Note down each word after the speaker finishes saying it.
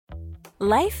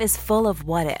Life is full of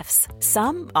what-ifs,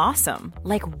 some awesome,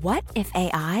 like what if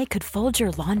AI could fold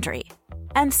your laundry?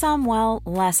 And some, well,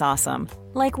 less awesome,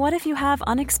 like what if you have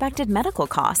unexpected medical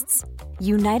costs?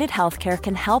 United Healthcare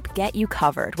can help get you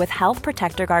covered with Health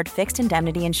Protector Guard fixed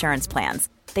indemnity insurance plans.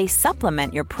 They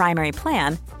supplement your primary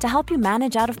plan to help you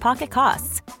manage out-of-pocket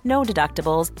costs. No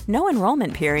deductibles, no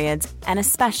enrollment periods, and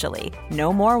especially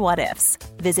no more what-ifs.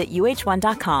 Visit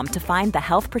uh1.com to find the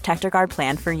Health Protector Guard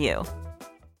plan for you.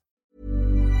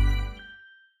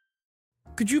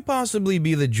 Could you possibly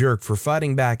be the jerk for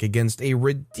fighting back against a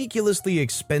ridiculously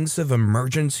expensive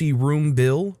emergency room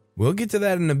bill? We'll get to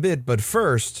that in a bit, but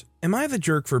first, am I the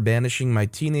jerk for banishing my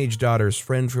teenage daughter's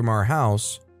friend from our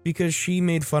house because she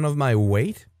made fun of my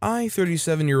weight? I,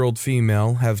 37-year-old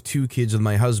female, have 2 kids with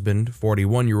my husband,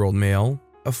 41-year-old male,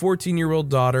 a 14-year-old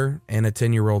daughter, and a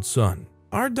 10-year-old son.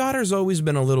 Our daughter's always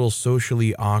been a little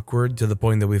socially awkward to the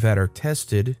point that we've had her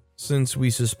tested since we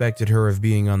suspected her of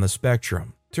being on the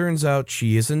spectrum. Turns out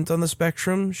she isn't on the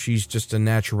spectrum, she's just a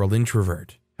natural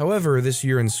introvert. However, this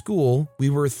year in school, we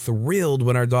were thrilled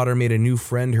when our daughter made a new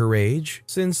friend her age,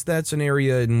 since that's an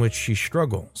area in which she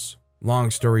struggles.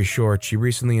 Long story short, she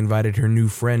recently invited her new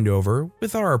friend over,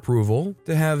 with our approval,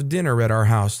 to have dinner at our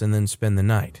house and then spend the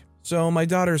night. So my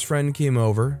daughter's friend came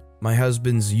over. My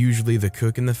husband's usually the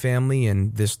cook in the family,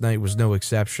 and this night was no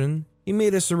exception. He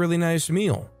made us a really nice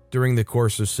meal. During the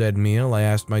course of said meal, I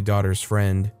asked my daughter's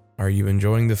friend, "Are you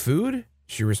enjoying the food?"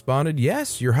 She responded,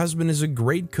 "Yes, your husband is a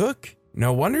great cook.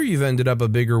 No wonder you've ended up a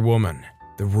bigger woman."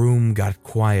 The room got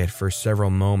quiet for several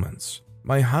moments.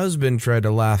 My husband tried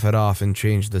to laugh it off and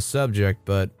change the subject,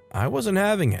 but I wasn't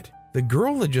having it. The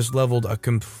girl had just leveled a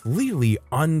completely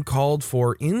uncalled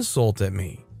for insult at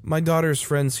me. My daughter's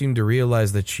friend seemed to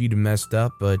realize that she'd messed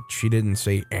up, but she didn't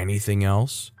say anything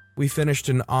else. We finished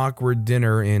an awkward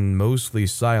dinner in mostly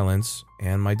silence,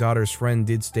 and my daughter's friend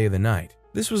did stay the night.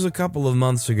 This was a couple of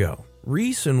months ago.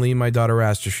 Recently, my daughter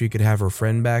asked if she could have her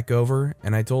friend back over,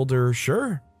 and I told her,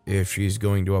 sure, if she's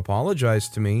going to apologize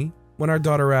to me. When our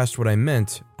daughter asked what I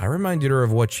meant, I reminded her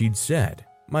of what she'd said.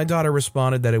 My daughter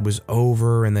responded that it was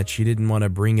over and that she didn't want to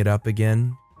bring it up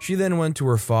again. She then went to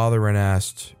her father and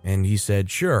asked, and he said,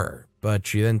 sure, but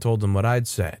she then told him what I'd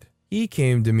said. He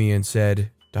came to me and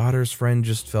said, daughter's friend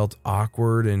just felt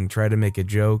awkward and tried to make a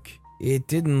joke. It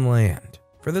didn't land.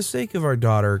 For the sake of our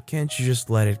daughter, can't you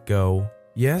just let it go?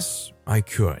 Yes, I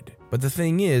could. But the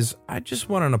thing is, I just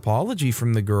want an apology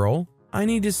from the girl. I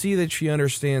need to see that she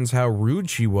understands how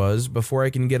rude she was before I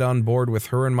can get on board with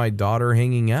her and my daughter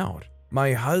hanging out.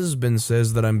 My husband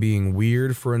says that I'm being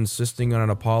weird for insisting on an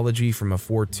apology from a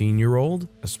 14-year-old,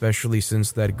 especially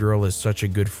since that girl is such a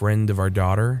good friend of our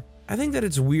daughter. I think that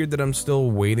it's weird that I'm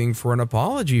still waiting for an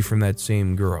apology from that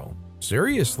same girl.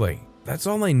 Seriously, that's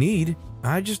all I need.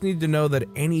 I just need to know that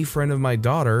any friend of my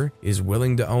daughter is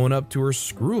willing to own up to her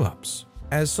screw-ups.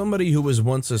 As somebody who was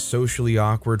once a socially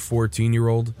awkward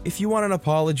 14-year-old, if you want an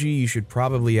apology, you should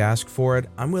probably ask for it.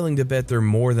 I'm willing to bet they're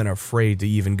more than afraid to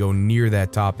even go near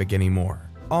that topic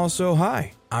anymore. Also,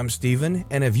 hi, I'm Steven,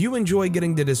 and if you enjoy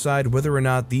getting to decide whether or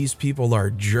not these people are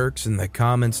jerks in the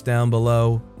comments down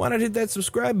below, why not hit that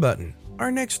subscribe button?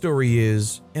 Our next story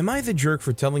is, am I the jerk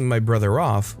for telling my brother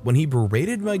off when he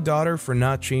berated my daughter for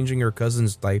not changing her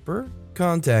cousin's diaper?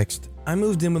 Context. I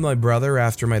moved in with my brother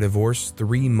after my divorce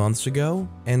 3 months ago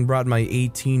and brought my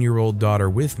 18-year-old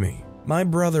daughter with me. My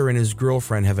brother and his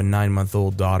girlfriend have a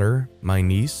 9-month-old daughter, my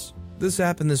niece. This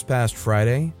happened this past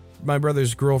Friday. My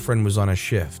brother's girlfriend was on a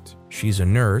shift. She's a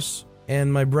nurse,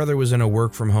 and my brother was in a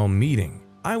work-from-home meeting.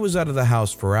 I was out of the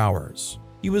house for hours.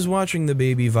 He was watching the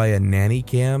baby via nanny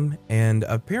cam, and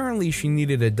apparently she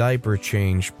needed a diaper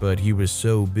change, but he was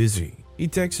so busy. He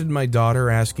texted my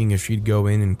daughter asking if she'd go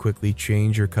in and quickly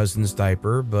change her cousin's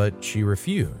diaper, but she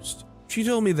refused. She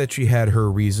told me that she had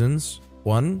her reasons.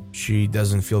 1, she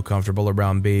doesn't feel comfortable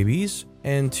around babies,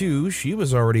 and 2, she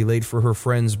was already late for her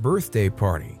friend's birthday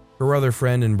party. Her other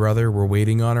friend and brother were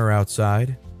waiting on her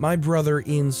outside. My brother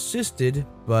insisted,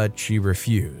 but she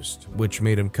refused, which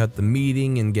made him cut the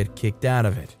meeting and get kicked out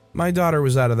of it. My daughter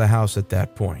was out of the house at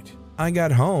that point. I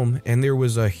got home, and there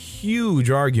was a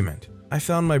huge argument. I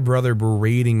found my brother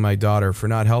berating my daughter for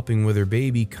not helping with her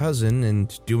baby cousin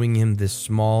and doing him this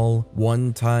small,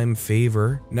 one-time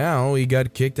favor. Now he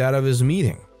got kicked out of his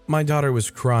meeting. My daughter was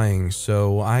crying,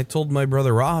 so I told my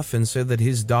brother off and said that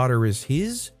his daughter is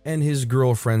his and his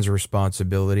girlfriend's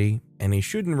responsibility, and he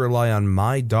shouldn't rely on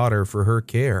my daughter for her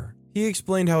care. He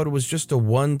explained how it was just a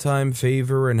one-time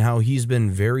favor and how he's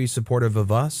been very supportive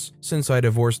of us since I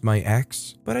divorced my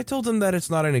ex, but I told him that it's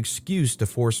not an excuse to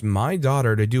force my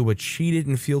daughter to do what she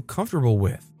didn't feel comfortable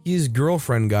with. His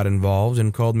girlfriend got involved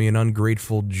and called me an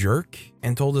ungrateful jerk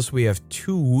and told us we have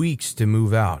 2 weeks to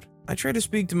move out. I tried to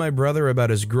speak to my brother about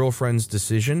his girlfriend's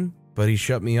decision, but he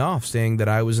shut me off, saying that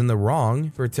I was in the wrong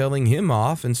for telling him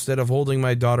off instead of holding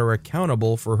my daughter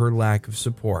accountable for her lack of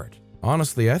support.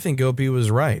 Honestly, I think Opie was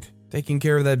right. Taking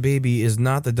care of that baby is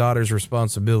not the daughter's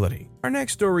responsibility. Our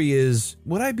next story is,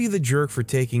 would I be the jerk for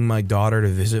taking my daughter to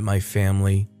visit my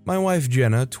family? My wife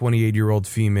Jenna, 28-year-old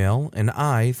female, and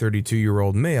I,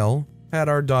 32-year-old male, had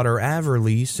our daughter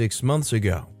Averly 6 months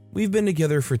ago. We've been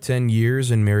together for 10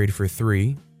 years and married for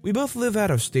 3. We both live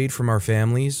out of state from our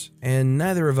families, and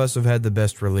neither of us have had the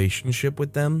best relationship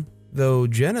with them. Though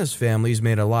Jenna's family's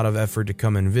made a lot of effort to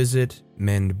come and visit,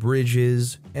 mend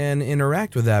bridges, and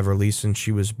interact with Averly since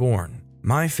she was born.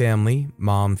 My family,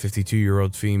 mom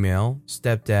 52-year-old female,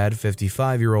 stepdad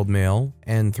 55-year-old male,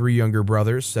 and 3 younger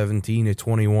brothers 17 to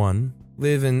 21,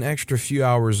 live an extra few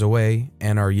hours away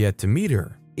and are yet to meet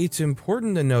her. It's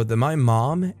important to note that my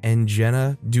mom and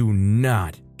Jenna do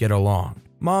not get along.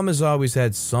 Mom has always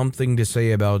had something to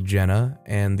say about Jenna,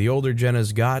 and the older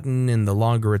Jenna's gotten and the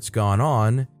longer it's gone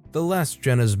on, the less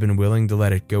Jenna's been willing to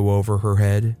let it go over her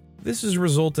head. This has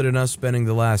resulted in us spending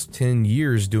the last 10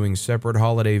 years doing separate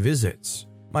holiday visits.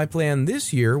 My plan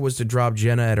this year was to drop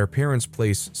Jenna at her parents'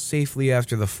 place safely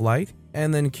after the flight,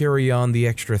 and then carry on the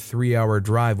extra 3-hour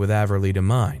drive with Averly to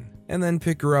mine, and then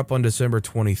pick her up on December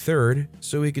 23rd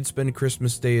so we could spend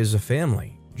Christmas Day as a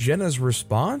family. Jenna's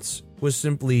response was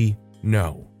simply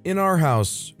no. In our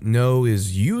house, no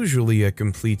is usually a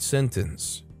complete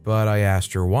sentence, but I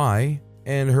asked her why,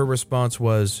 and her response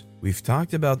was, "We've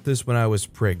talked about this when I was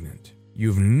pregnant.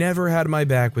 You've never had my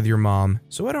back with your mom,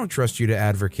 so I don't trust you to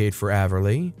advocate for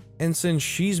Averly. And since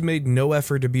she's made no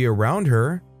effort to be around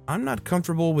her, I'm not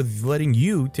comfortable with letting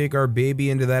you take our baby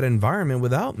into that environment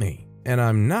without me. And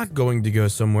I'm not going to go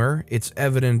somewhere it's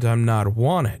evident I'm not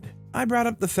wanted." I brought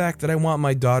up the fact that I want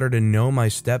my daughter to know my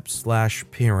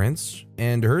step/parents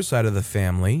and her side of the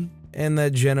family, and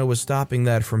that Jenna was stopping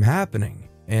that from happening,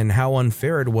 and how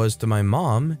unfair it was to my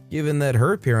mom, given that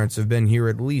her parents have been here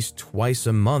at least twice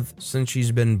a month since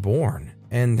she's been born,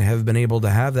 and have been able to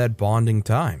have that bonding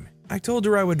time. I told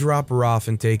her I would drop her off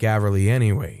and take Averly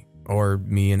anyway, or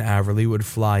me and Averly would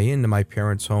fly into my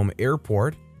parents' home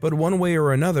airport, but one way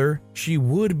or another, she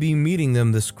would be meeting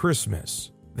them this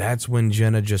Christmas. That's when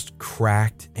Jenna just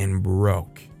cracked and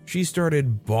broke. She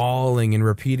started bawling and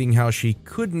repeating how she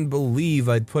couldn't believe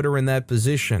I'd put her in that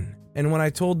position. And when I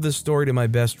told this story to my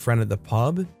best friend at the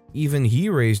pub, even he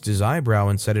raised his eyebrow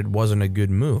and said it wasn't a good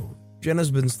move.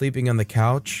 Jenna's been sleeping on the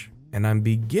couch, and I'm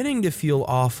beginning to feel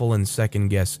awful and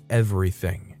second-guess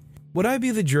everything. Would I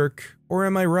be the jerk, or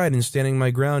am I right in standing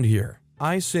my ground here?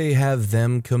 I say have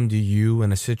them come to you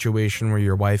in a situation where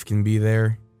your wife can be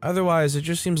there. Otherwise, it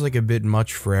just seems like a bit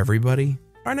much for everybody.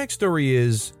 Our next story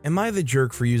is, am I the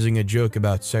jerk for using a joke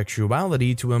about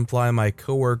sexuality to imply my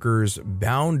coworker's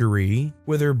boundary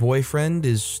with her boyfriend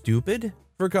is stupid?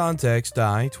 For context,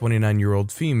 I,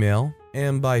 29-year-old female,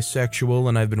 am bisexual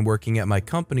and I've been working at my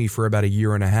company for about a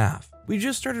year and a half. We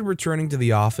just started returning to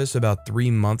the office about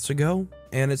 3 months ago,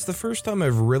 and it's the first time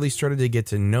I've really started to get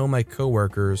to know my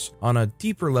coworkers on a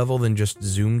deeper level than just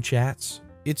Zoom chats.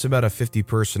 It's about a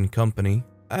 50-person company.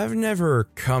 I've never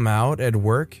come out at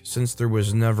work since there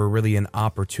was never really an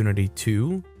opportunity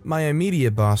to. My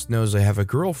immediate boss knows I have a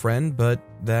girlfriend, but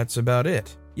that's about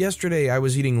it. Yesterday, I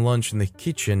was eating lunch in the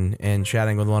kitchen and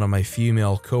chatting with one of my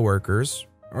female coworkers,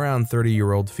 around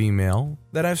 30-year-old female,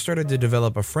 that I've started to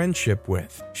develop a friendship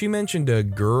with. She mentioned a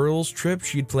girls' trip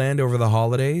she'd planned over the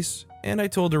holidays, and I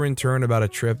told her in turn about a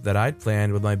trip that I'd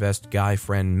planned with my best guy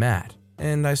friend Matt,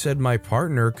 and I said my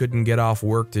partner couldn't get off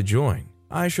work to join.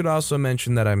 I should also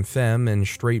mention that I'm femme and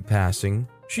straight passing.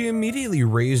 She immediately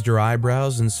raised her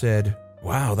eyebrows and said,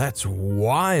 "Wow, that's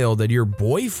wild that your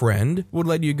boyfriend would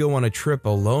let you go on a trip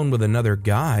alone with another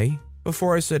guy."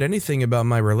 Before I said anything about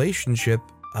my relationship,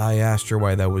 I asked her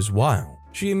why that was wild.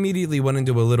 She immediately went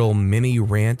into a little mini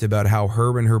rant about how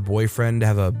her and her boyfriend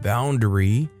have a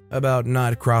boundary about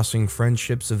not crossing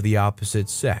friendships of the opposite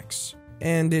sex,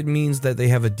 and it means that they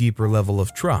have a deeper level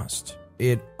of trust.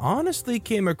 It honestly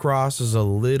came across as a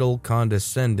little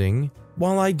condescending.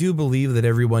 While I do believe that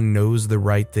everyone knows the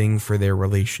right thing for their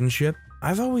relationship,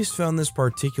 I've always found this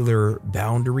particular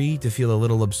boundary to feel a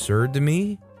little absurd to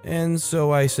me, and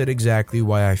so I said exactly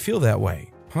why I feel that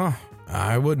way.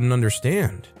 I wouldn't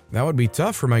understand. That would be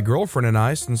tough for my girlfriend and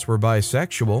I since we're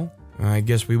bisexual. I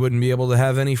guess we wouldn't be able to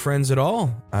have any friends at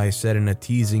all, I said in a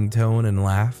teasing tone and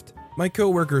laughed. My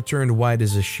coworker turned white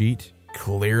as a sheet.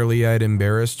 Clearly I'd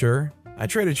embarrassed her. I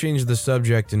tried to change the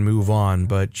subject and move on,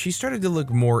 but she started to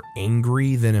look more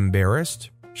angry than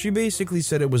embarrassed. She basically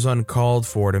said it was uncalled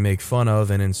for to make fun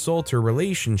of and insult her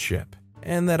relationship,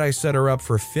 and that I set her up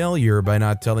for failure by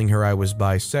not telling her I was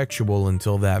bisexual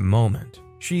until that moment.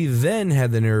 She then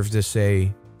had the nerve to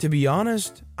say, "To be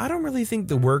honest, I don't really think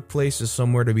the workplace is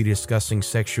somewhere to be discussing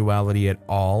sexuality at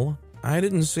all." I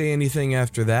didn't say anything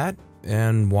after that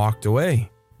and walked away,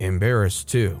 embarrassed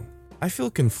too. I feel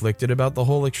conflicted about the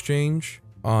whole exchange.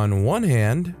 On one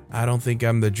hand, I don't think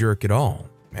I'm the jerk at all,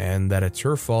 and that it's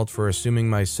her fault for assuming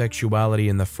my sexuality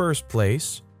in the first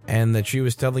place, and that she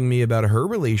was telling me about her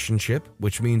relationship,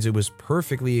 which means it was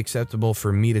perfectly acceptable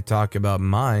for me to talk about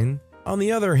mine. On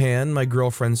the other hand, my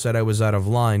girlfriend said I was out of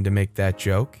line to make that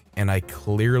joke, and I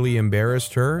clearly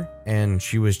embarrassed her, and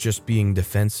she was just being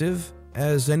defensive,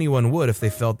 as anyone would if they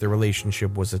felt their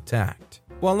relationship was attacked.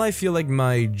 While I feel like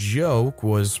my joke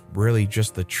was really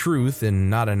just the truth and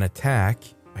not an attack,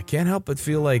 I can't help but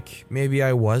feel like maybe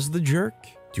I was the jerk.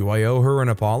 Do I owe her an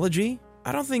apology?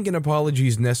 I don't think an apology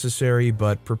is necessary,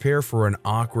 but prepare for an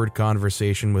awkward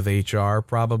conversation with HR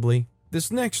probably.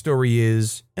 This next story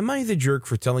is, am I the jerk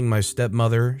for telling my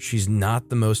stepmother she's not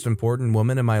the most important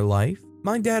woman in my life?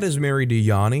 My dad is married to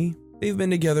Yanni. They've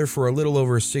been together for a little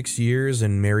over 6 years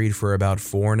and married for about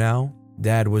 4 now.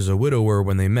 Dad was a widower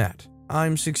when they met.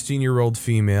 I'm 16-year-old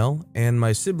female, and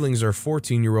my siblings are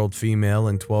 14-year-old female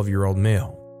and 12-year-old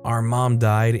male. Our mom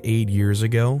died 8 years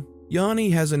ago.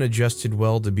 Yanni hasn't adjusted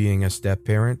well to being a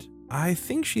step-parent. I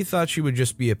think she thought she would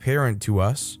just be a parent to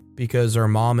us because our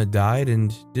mom had died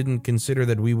and didn't consider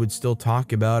that we would still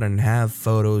talk about and have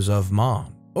photos of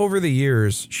mom. Over the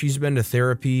years, she's been to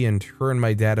therapy and her and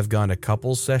my dad have gone to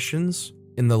couples sessions.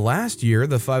 In the last year,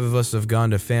 the 5 of us have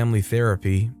gone to family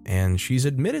therapy, and she's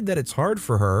admitted that it's hard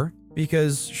for her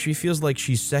because she feels like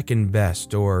she's second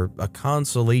best or a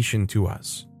consolation to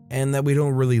us, and that we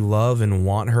don't really love and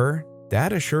want her.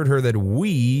 Dad assured her that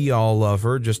we all love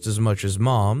her just as much as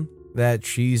mom, that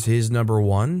she's his number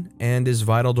one and is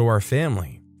vital to our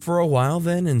family. For a while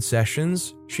then, in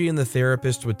sessions, she and the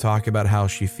therapist would talk about how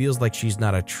she feels like she's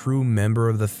not a true member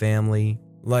of the family,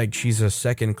 like she's a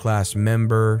second-class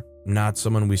member, not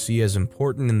someone we see as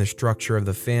important in the structure of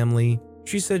the family.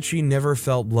 She said she never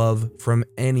felt love from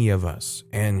any of us,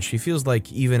 and she feels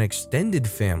like even extended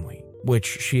family, which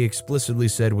she explicitly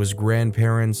said was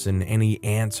grandparents and any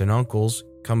aunts and uncles,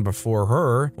 come before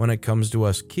her when it comes to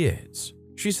us kids.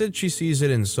 She said she sees it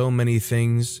in so many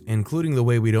things, including the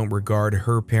way we don't regard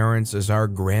her parents as our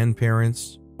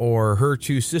grandparents, or her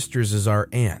 2 sisters as our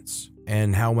aunts,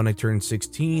 and how when I turned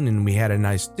 16 and we had a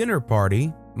nice dinner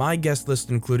party, my guest list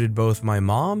included both my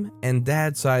mom and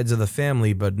dad's sides of the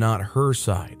family, but not her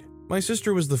side. My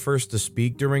sister was the first to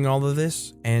speak during all of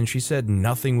this, and she said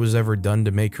nothing was ever done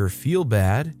to make her feel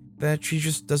bad, that she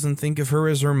just doesn't think of her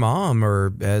as her mom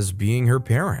or as being her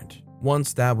parent.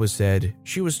 Once that was said,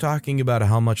 she was talking about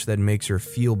how much that makes her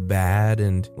feel bad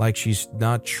and like she's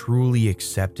not truly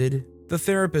accepted. The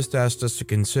therapist asked us to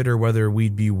consider whether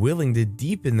we'd be willing to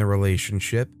deepen the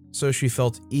relationship so she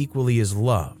felt equally as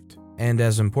loved and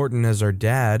as important as our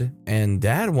dad, and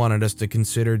Dad wanted us to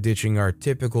consider ditching our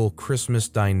typical Christmas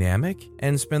dynamic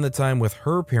and spend the time with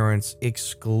her parents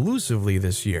exclusively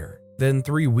this year. Then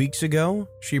 3 weeks ago,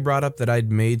 she brought up that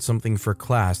I'd made something for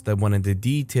class that went into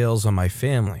details on my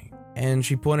family, and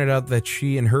she pointed out that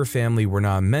she and her family were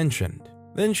not mentioned.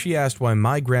 Then she asked why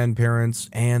my grandparents,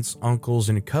 aunts, uncles,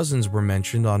 and cousins were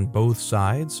mentioned on both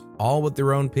sides, all with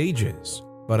their own pages.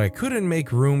 But I couldn't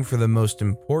make room for the most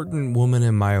important woman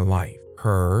in my life,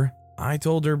 her. I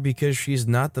told her because she's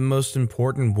not the most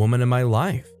important woman in my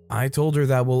life. I told her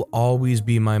that will always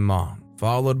be my mom,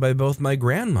 followed by both my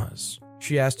grandmas.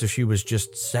 She asked if she was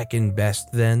just second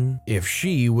best then, if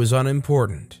she was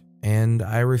unimportant, and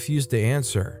I refused to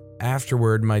answer.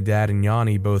 Afterward, my dad and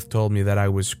Yanni both told me that I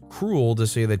was cruel to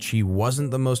say that she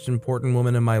wasn't the most important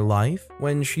woman in my life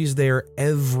when she's there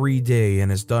every day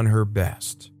and has done her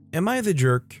best. Am I the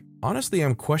jerk? Honestly,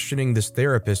 I'm questioning this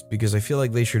therapist because I feel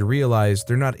like they should realize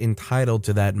they're not entitled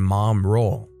to that mom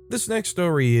role. This next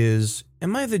story is,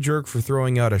 am I the jerk for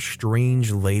throwing out a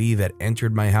strange lady that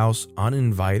entered my house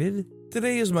uninvited?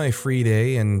 Today is my free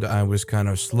day and I was kind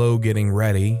of slow getting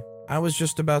ready. I was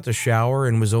just about to shower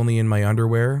and was only in my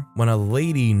underwear when a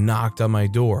lady knocked on my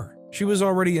door. She was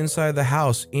already inside the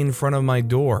house in front of my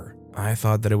door. I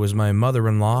thought that it was my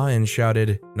mother-in-law and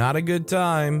shouted, "Not a good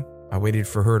time." I waited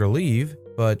for her to leave,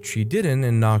 but she didn't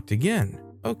and knocked again.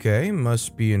 Okay,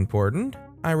 must be important.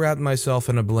 I wrapped myself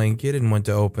in a blanket and went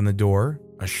to open the door.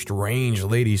 A strange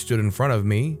lady stood in front of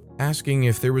me, asking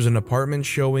if there was an apartment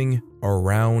showing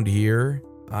around here.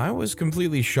 I was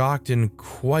completely shocked and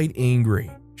quite angry.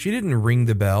 She didn't ring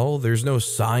the bell, there's no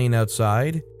sign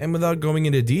outside, and without going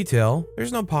into detail,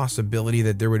 there's no possibility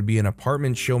that there would be an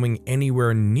apartment showing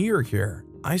anywhere near here.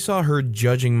 I saw her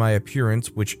judging my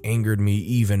appearance, which angered me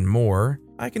even more.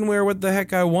 I can wear what the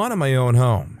heck I want in my own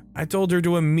home. I told her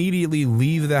to immediately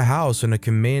leave the house in a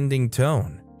commanding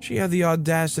tone. She had the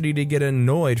audacity to get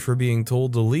annoyed for being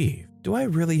told to leave. Do I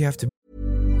really have to?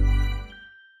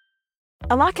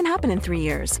 A lot can happen in 3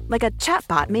 years, like a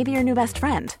chatbot may be your new best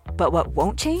friend. But what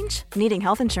won't change? Needing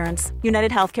health insurance.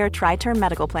 United Healthcare Tri-Term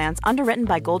Medical Plans, underwritten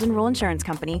by Golden Rule Insurance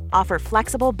Company, offer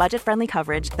flexible, budget-friendly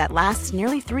coverage that lasts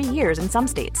nearly 3 years in some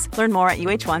states. Learn more at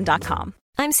uh1.com.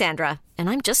 I'm Sandra, and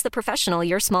I'm just the professional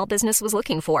your small business was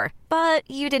looking for. But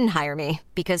you didn't hire me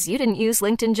because you didn't use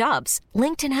LinkedIn Jobs.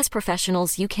 LinkedIn has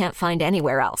professionals you can't find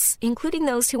anywhere else, including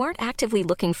those who aren't actively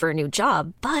looking for a new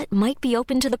job, but might be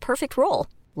open to the perfect role,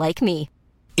 like me.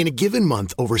 In a given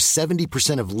month, over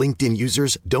 70% of LinkedIn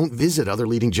users don't visit other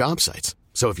leading job sites.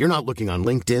 So if you're not looking on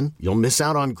LinkedIn, you'll miss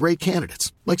out on great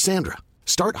candidates like Sandra.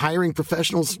 Start hiring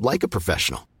professionals like a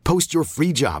professional. Post your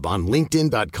free job on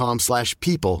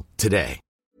linkedin.com/people today.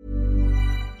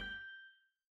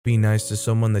 Be nice to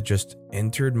someone that just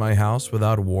entered my house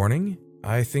without warning?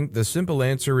 I think the simple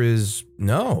answer is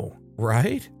no,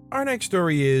 right? Our next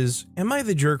story is, am I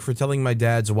the jerk for telling my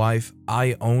dad's wife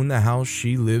I own the house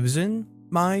she lives in?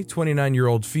 My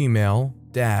 29-year-old female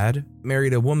dad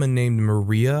married a woman named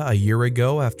Maria a year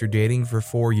ago after dating for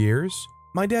 4 years.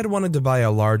 My dad wanted to buy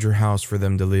a larger house for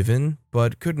them to live in,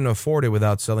 but couldn't afford it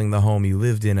without selling the home he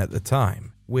lived in at the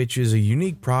time, which is a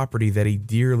unique property that he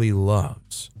dearly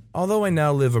loves. Although I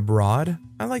now live abroad,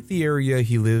 I like the area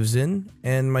he lives in,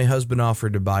 and my husband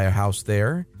offered to buy a house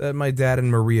there that my dad and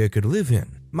Maria could live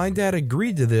in. My dad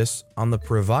agreed to this on the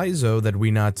proviso that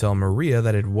we not tell Maria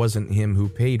that it wasn't him who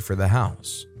paid for the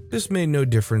house. This made no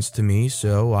difference to me,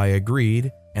 so I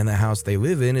agreed, and the house they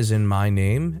live in is in my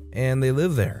name, and they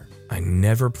live there. I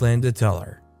never planned to tell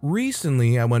her.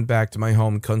 Recently, I went back to my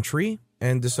home country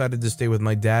and decided to stay with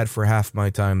my dad for half my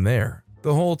time there.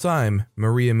 The whole time,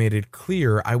 Maria made it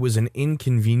clear I was an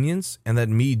inconvenience and that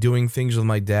me doing things with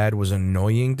my dad was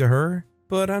annoying to her,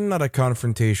 but I'm not a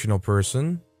confrontational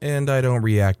person, and I don't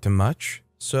react to much,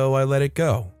 so I let it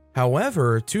go.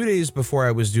 However, 2 days before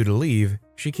I was due to leave,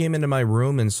 she came into my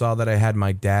room and saw that I had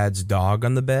my dad's dog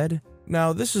on the bed.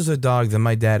 Now, this is a dog that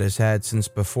my dad has had since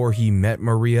before he met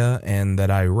Maria and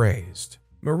that I raised.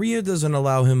 Maria doesn't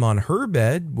allow him on her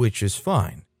bed, which is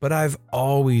fine, but I've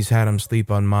always had him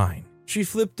sleep on mine. She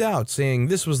flipped out, saying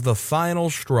this was the final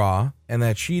straw and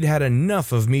that she'd had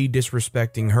enough of me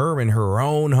disrespecting her in her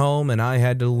own home and I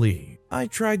had to leave. I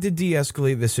tried to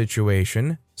de-escalate the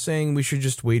situation, saying we should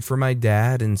just wait for my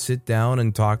dad and sit down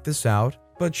and talk this out,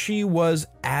 but she was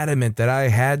adamant that I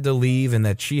had to leave and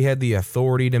that she had the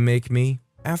authority to make me.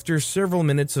 After several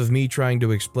minutes of me trying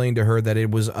to explain to her that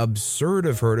it was absurd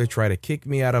of her to try to kick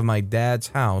me out of my dad's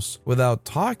house without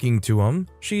talking to him,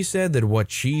 she said that what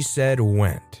she said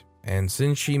went. And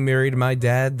since she married my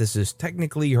dad, this is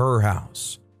technically her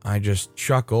house. I just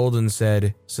chuckled and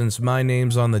said, since my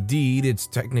name's on the deed, it's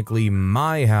technically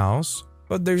my house,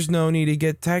 but there's no need to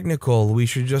get technical, we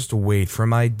should just wait for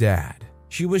my dad.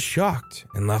 She was shocked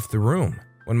and left the room.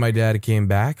 When my dad came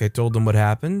back, I told him what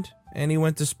happened, and he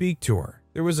went to speak to her.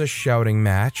 There was a shouting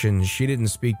match, and she didn't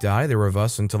speak to either of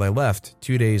us until I left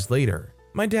 2 days later.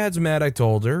 My dad's mad, I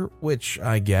told her, which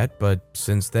I get, but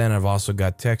since then I've also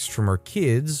got texts from her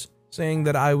kids saying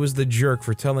that I was the jerk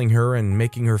for telling her and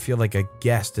making her feel like a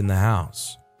guest in the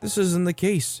house. This isn't the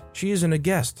case. She isn't a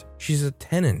guest. She's a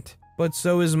tenant. But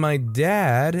so is my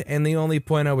dad, and the only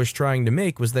point I was trying to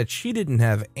make was that she didn't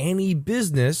have any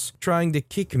business trying to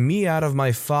kick me out of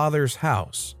my father's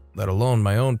house, let alone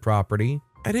my own property.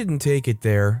 I didn't take it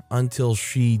there until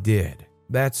she did.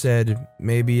 That said,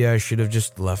 maybe I should have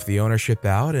just left the ownership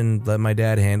out and let my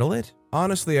dad handle it.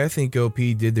 Honestly, I think OP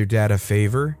did their dad a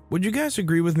favor. Would you guys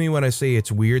agree with me when I say it's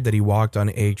weird that he walked on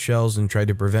eggshells and tried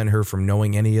to prevent her from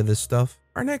knowing any of this stuff?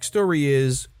 Our next story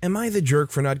is, am I the jerk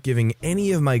for not giving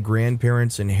any of my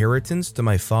grandparents' inheritance to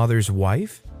my father's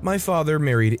wife? My father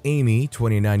married Amy,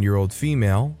 29-year-old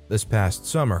female, this past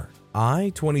summer.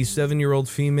 I, 27-year-old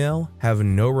female, have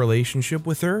no relationship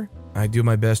with her. I do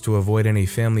my best to avoid any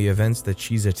family events that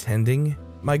she's attending.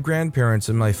 My grandparents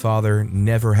and my father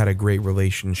never had a great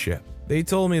relationship. They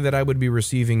told me that I would be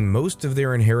receiving most of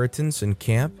their inheritance in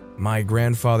camp. My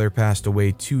grandfather passed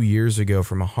away 2 years ago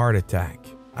from a heart attack.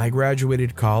 I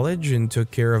graduated college and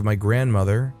took care of my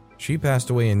grandmother. She passed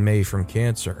away in May from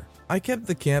cancer. I kept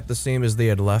the camp the same as they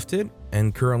had left it,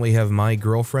 and currently have my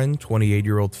girlfriend,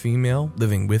 28-year-old female,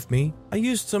 living with me. I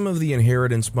used some of the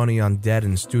inheritance money on debt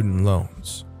and student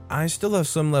loans. I still have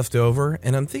some left over,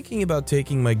 and I'm thinking about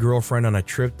taking my girlfriend on a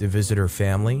trip to visit her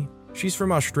family. She's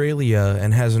from Australia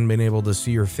and hasn't been able to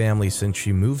see her family since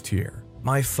she moved here.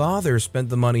 My father spent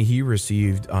the money he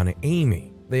received on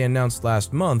Amy. They announced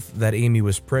last month that Amy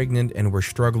was pregnant and were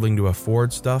struggling to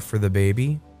afford stuff for the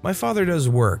baby. My father does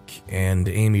work, and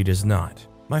Amy does not.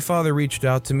 My father reached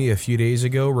out to me a few days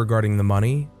ago regarding the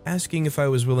money, asking if I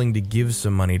was willing to give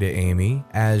some money to Amy,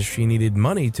 as she needed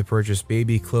money to purchase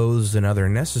baby clothes and other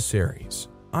necessaries.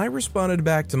 I responded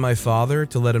back to my father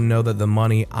to let him know that the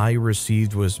money I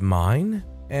received was mine,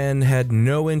 and had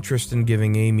no interest in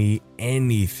giving Amy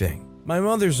anything. My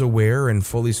mother's aware and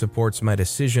fully supports my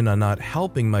decision on not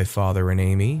helping my father and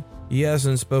Amy. He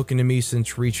hasn't spoken to me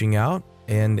since reaching out,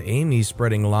 and Amy's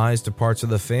spreading lies to parts of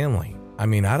the family. I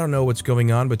mean, I don't know what's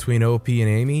going on between OP and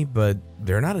Amy, but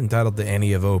they're not entitled to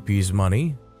any of OP's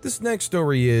money. This next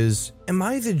story is, am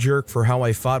I the jerk for how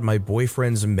I fought my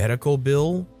boyfriend's medical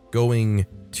bill going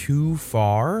too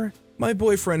far? My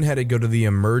boyfriend had to go to the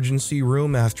emergency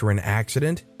room after an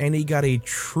accident, and he got a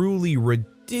truly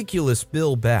ridiculous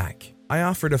bill back. I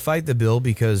offered to fight the bill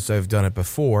because I've done it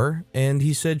before, and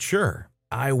he said sure.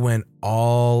 I went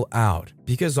all out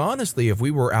because honestly, if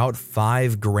we were out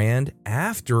 $5,000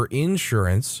 after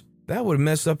insurance, that would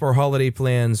mess up our holiday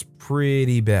plans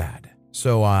pretty bad.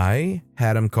 So I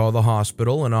had him call the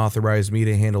hospital and authorize me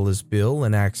to handle his bill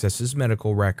and access his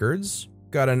medical records.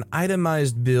 Got an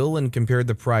itemized bill and compared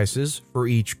the prices for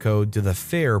each code to the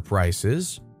fair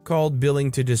prices. Called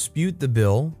billing to dispute the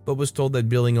bill, but was told that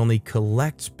billing only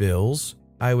collects bills.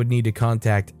 I would need to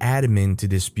contact admin to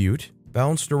dispute.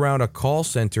 Bounced around a call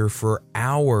center for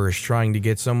hours trying to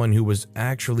get someone who was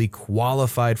actually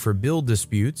qualified for bill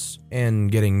disputes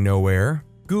and getting nowhere.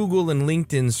 Google and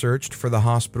LinkedIn searched for the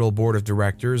hospital board of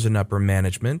directors and upper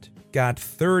management. Got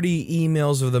 30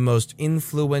 emails of the most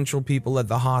influential people at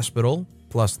the hospital,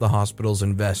 plus the hospital's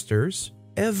investors.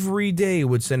 Every day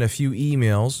would send a few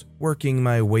emails, working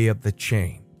my way up the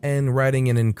chain, and writing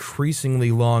an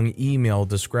increasingly long email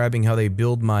describing how they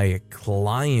billed my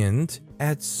client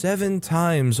at 7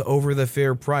 times over the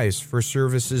fair price for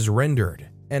services rendered,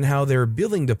 and how their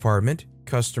billing department,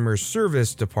 customer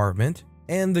service department,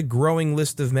 and the growing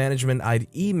list of management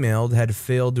I'd emailed had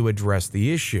failed to address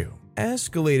the issue.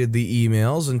 Escalated the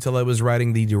emails until I was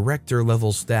writing the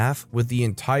director-level staff with the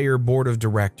entire board of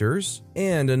directors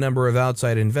and a number of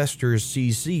outside investors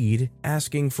CC'd,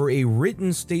 asking for a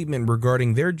written statement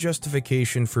regarding their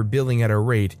justification for billing at a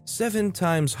rate 7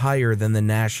 times higher than the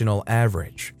national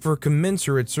average for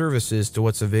commensurate services to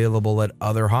what's available at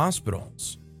other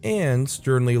hospitals, and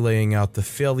sternly laying out the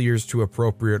failures to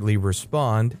appropriately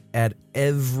respond at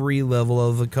every level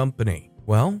of the company.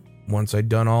 Well, once I'd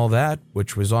done all that,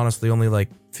 which was honestly only like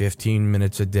 15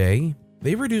 minutes a day,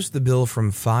 they reduced the bill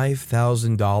from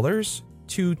 $5,000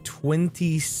 to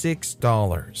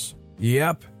 $26.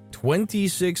 Yep,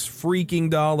 $26 freaking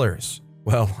dollars.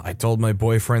 Well, I told my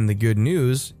boyfriend the good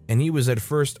news, and he was at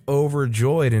first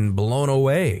overjoyed and blown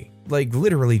away, like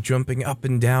literally jumping up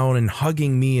and down and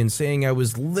hugging me and saying I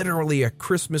was literally a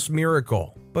Christmas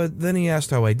miracle. But then he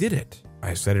asked how I did it.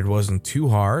 I said it wasn't too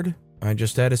hard. I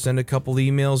just had to send a couple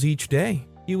emails each day.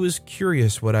 He was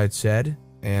curious what I'd said,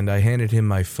 and I handed him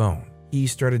my phone. He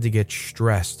started to get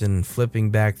stressed and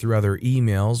flipping back through other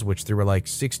emails, which there were like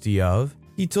 60 of.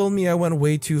 He told me I went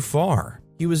way too far.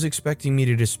 He was expecting me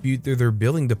to dispute through their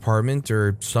billing department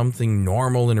or something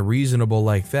normal and reasonable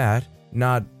like that,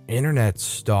 not internet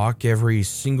stalk every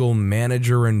single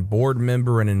manager and board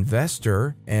member and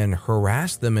investor and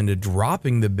harass them into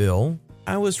dropping the bill.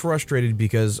 I was frustrated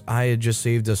because I had just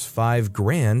saved us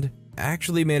 $5,000,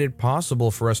 actually made it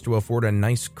possible for us to afford a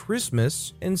nice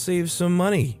Christmas and save some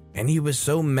money. And he was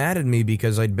so mad at me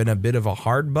because I'd been a bit of a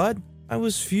hard butt. I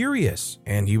was furious.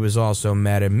 And he was also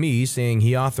mad at me, saying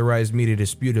he authorized me to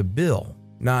dispute a bill,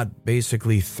 not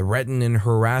basically threaten and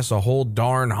harass a whole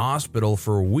darn hospital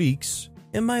for weeks.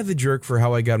 Am I the jerk for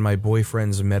how I got my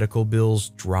boyfriend's medical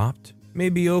bills dropped?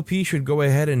 Maybe OP should go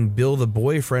ahead and bill the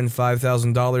boyfriend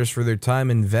 $5,000 for their time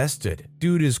invested.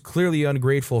 Dude is clearly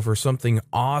ungrateful for something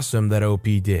awesome that OP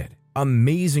did.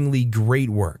 Amazingly great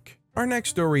work. Our next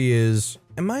story is,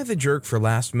 am I the jerk for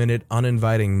last minute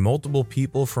uninviting multiple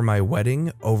people for my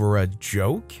wedding over a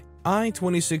joke? I,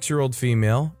 26-year-old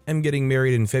female, am getting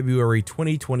married in February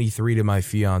 2023 to my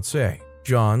fiancé,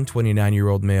 John,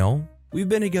 29-year-old male. We've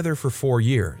been together for 4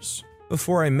 years.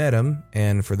 Before I met him,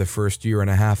 and for the first year and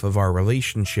a half of our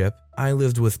relationship, I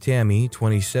lived with Tammy,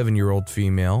 27-year-old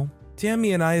female.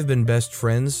 Tammy and I have been best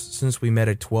friends since we met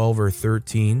at 12 or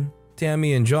 13.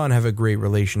 Tammy and John have a great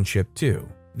relationship too.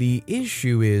 The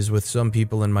issue is with some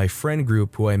people in my friend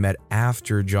group who I met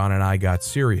after John and I got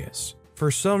serious. For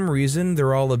some reason,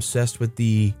 they're all obsessed with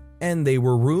the "and they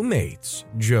were roommates"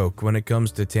 joke when it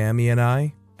comes to Tammy and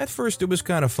I. At first it was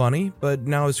kind of funny, but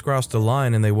now it's crossed a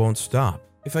line and they won't stop.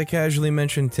 If I casually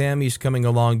mention Tammy's coming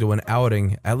along to an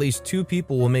outing, at least 2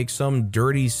 people will make some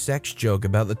dirty sex joke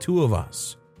about the 2 of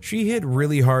us. She hit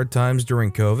really hard times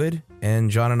during COVID, and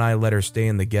John and I let her stay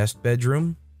in the guest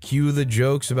bedroom. Cue the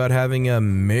jokes about having a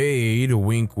maid,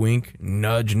 wink wink,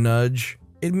 nudge nudge.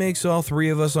 It makes all 3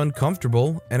 of us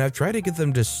uncomfortable, and I've tried to get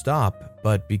them to stop,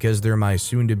 but because they're my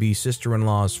soon-to-be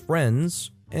sister-in-law's friends,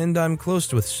 and I'm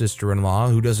close with sister-in-law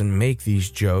who doesn't make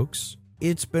these jokes,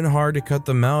 it's been hard to cut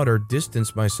them out or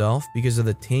distance myself because of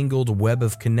the tangled web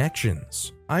of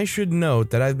connections. I should note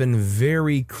that I've been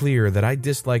very clear that I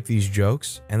dislike these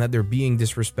jokes and that they're being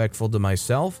disrespectful to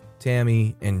myself,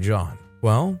 Tammy, and John.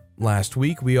 Well, last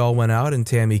week we all went out and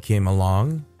Tammy came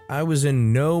along. I was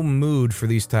in no mood for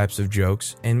these types of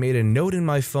jokes and made a note in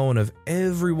my phone of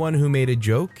everyone who made a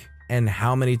joke and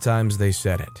how many times they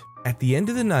said it. At the end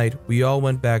of the night, we all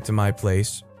went back to my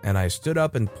place, and I stood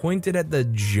up and pointed at the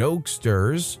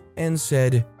jokesters and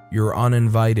said, "You're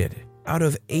uninvited." Out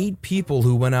of 8 people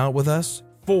who went out with us,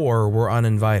 4 were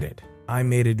uninvited. I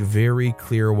made it very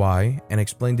clear why and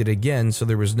explained it again so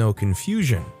there was no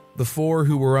confusion. The 4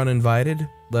 who were uninvited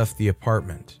left the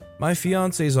apartment. My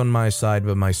fiance's on my side,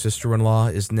 but my sister-in-law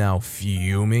is now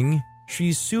fuming.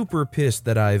 She's super pissed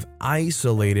that I've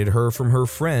isolated her from her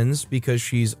friends because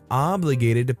she's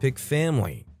obligated to pick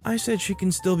family. I said she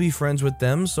can still be friends with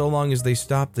them so long as they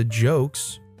stop the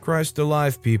jokes. Christ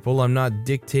alive, people, I'm not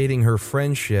dictating her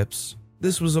friendships.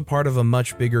 This was a part of a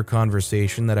much bigger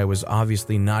conversation that I was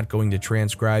obviously not going to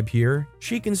transcribe here.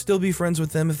 She can still be friends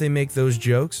with them if they make those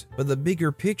jokes, but the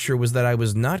bigger picture was that I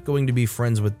was not going to be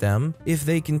friends with them if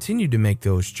they continued to make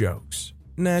those jokes.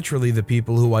 Naturally, the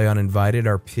people who I uninvited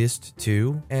are pissed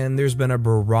too, and there's been a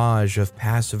barrage of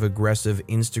passive-aggressive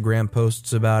Instagram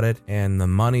posts about it and the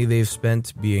money they've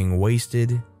spent being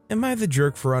wasted. Am I the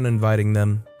jerk for uninviting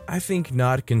them? I think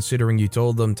not, considering you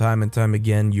told them time and time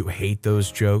again you hate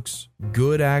those jokes.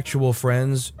 Good actual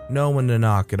friends, no one to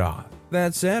knock it off.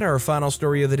 That said, our final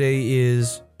story of the day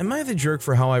is, am I the jerk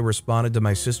for how I responded to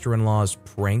my sister-in-law's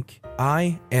prank?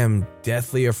 I am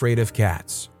deathly afraid of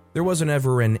cats. There wasn't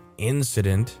ever an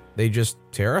incident, they just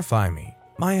terrify me.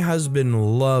 My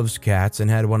husband loves cats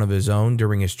and had one of his own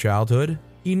during his childhood.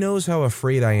 He knows how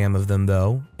afraid I am of them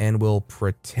though, and will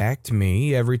protect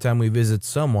me every time we visit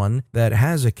someone that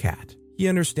has a cat. He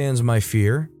understands my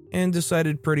fear and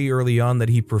decided pretty early on that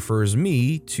he prefers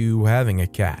me to having a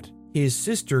cat. His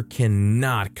sister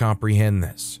cannot comprehend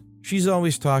this. She's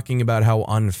always talking about how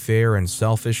unfair and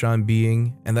selfish I'm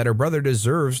being, and that her brother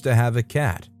deserves to have a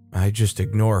cat. I just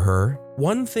ignore her.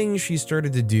 One thing she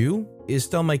started to do is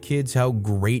tell my kids how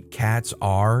great cats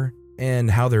are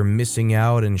and how they're missing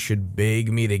out and should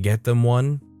beg me to get them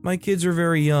one. My kids are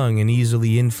very young and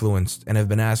easily influenced and have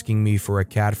been asking me for a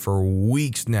cat for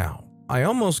weeks now. I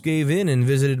almost gave in and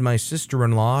visited my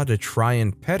sister-in-law to try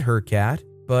and pet her cat,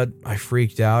 but I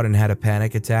freaked out and had a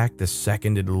panic attack the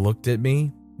second it looked at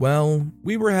me. Well,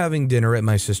 we were having dinner at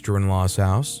my sister-in-law's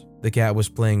house. The cat was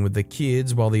playing with the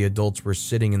kids while the adults were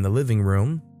sitting in the living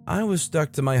room. I was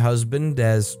stuck to my husband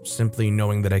as simply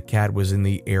knowing that a cat was in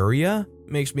the area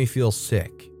makes me feel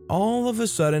sick. All of a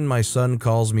sudden, my son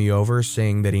calls me over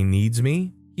saying that he needs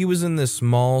me. He was in this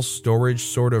small storage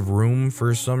sort of room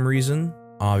for some reason.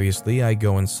 Obviously, I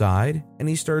go inside and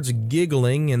he starts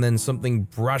giggling and then something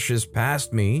brushes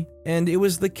past me and it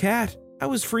was the cat. I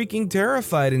was freaking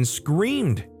terrified and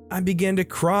screamed. I began to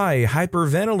cry,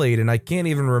 hyperventilate, and I can't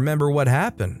even remember what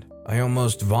happened. I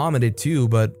almost vomited too,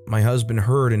 but my husband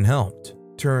heard and helped.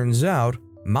 Turns out,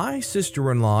 my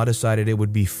sister-in-law decided it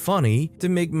would be funny to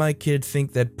make my kid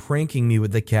think that pranking me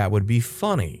with the cat would be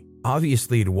funny.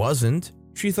 Obviously it wasn't.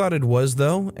 She thought it was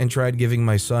though, and tried giving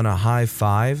my son a high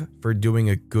five for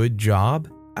doing a good job.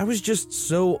 I was just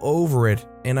so over it,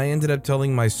 and I ended up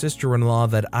telling my sister-in-law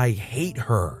that I hate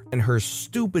her and her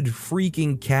stupid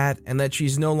freaking cat and that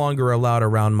she's no longer allowed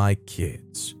around my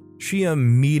kids. She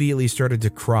immediately started to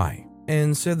cry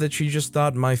and said that she just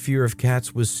thought my fear of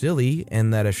cats was silly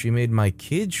and that if she made my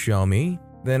kids show me,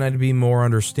 then I'd be more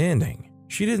understanding.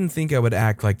 She didn't think I would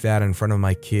act like that in front of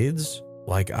my kids,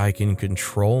 like I can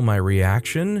control my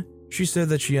reaction. She said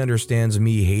that she understands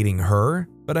me hating her,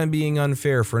 but I'm being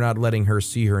unfair for not letting her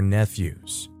see her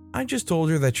nephews. I just told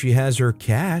her that she has her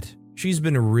cat. She's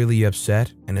been really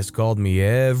upset and has called me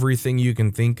everything you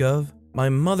can think of. My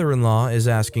mother-in-law is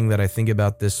asking that I think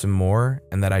about this some more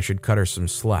and that I should cut her some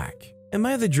slack. Am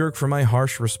I the jerk for my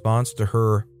harsh response to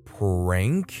her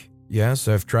prank? Yes,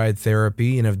 I've tried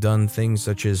therapy and have done things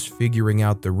such as figuring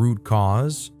out the root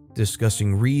cause,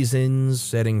 discussing reasons,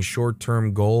 setting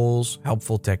short-term goals,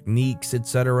 helpful techniques,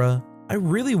 etc. I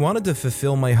really wanted to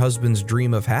fulfill my husband's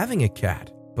dream of having a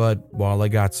cat, but while I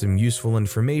got some useful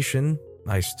information,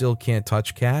 I still can't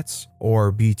touch cats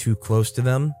or be too close to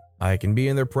them. I can be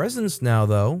in their presence now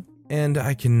though, and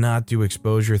I cannot do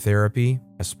exposure therapy,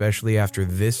 especially after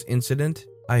this incident.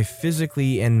 I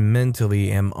physically and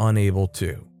mentally am unable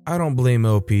to. I don't blame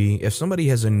OP. If somebody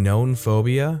has a known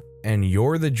phobia and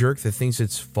you're the jerk that thinks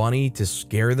it's funny to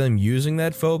scare them using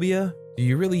that phobia, do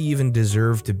you really even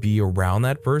deserve to be around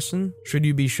that person? Should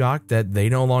you be shocked that they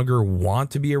no longer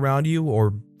want to be around you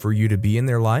or for you to be in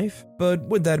their life? But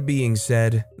with that being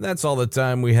said, that's all the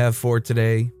time we have for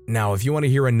today. Now, if you want to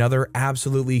hear another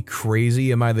absolutely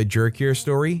crazy Am I the Jerk Here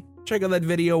story, check out that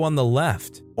video on the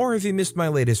left. Or if you missed my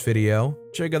latest video,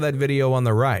 check out that video on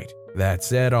the right. That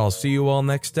said, I'll see you all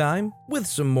next time with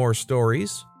some more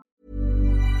stories.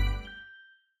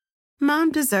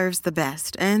 Mom deserves the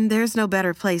best, and there's no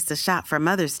better place to shop for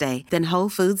Mother's Day than Whole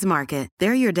Foods Market.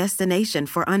 They're your destination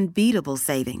for unbeatable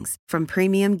savings, from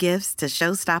premium gifts to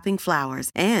show-stopping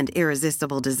flowers and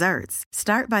irresistible desserts.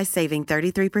 Start by saving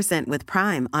 33% with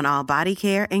Prime on all body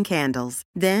care and candles.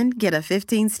 Then get a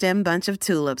 15-stem bunch of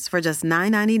tulips for just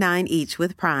 $9.99 each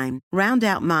with Prime. Round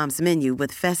out Mom's menu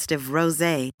with festive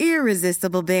rosé,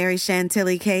 irresistible berry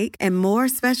chantilly cake, and more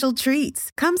special treats.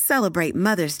 Come celebrate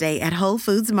Mother's Day at Whole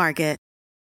Foods Market.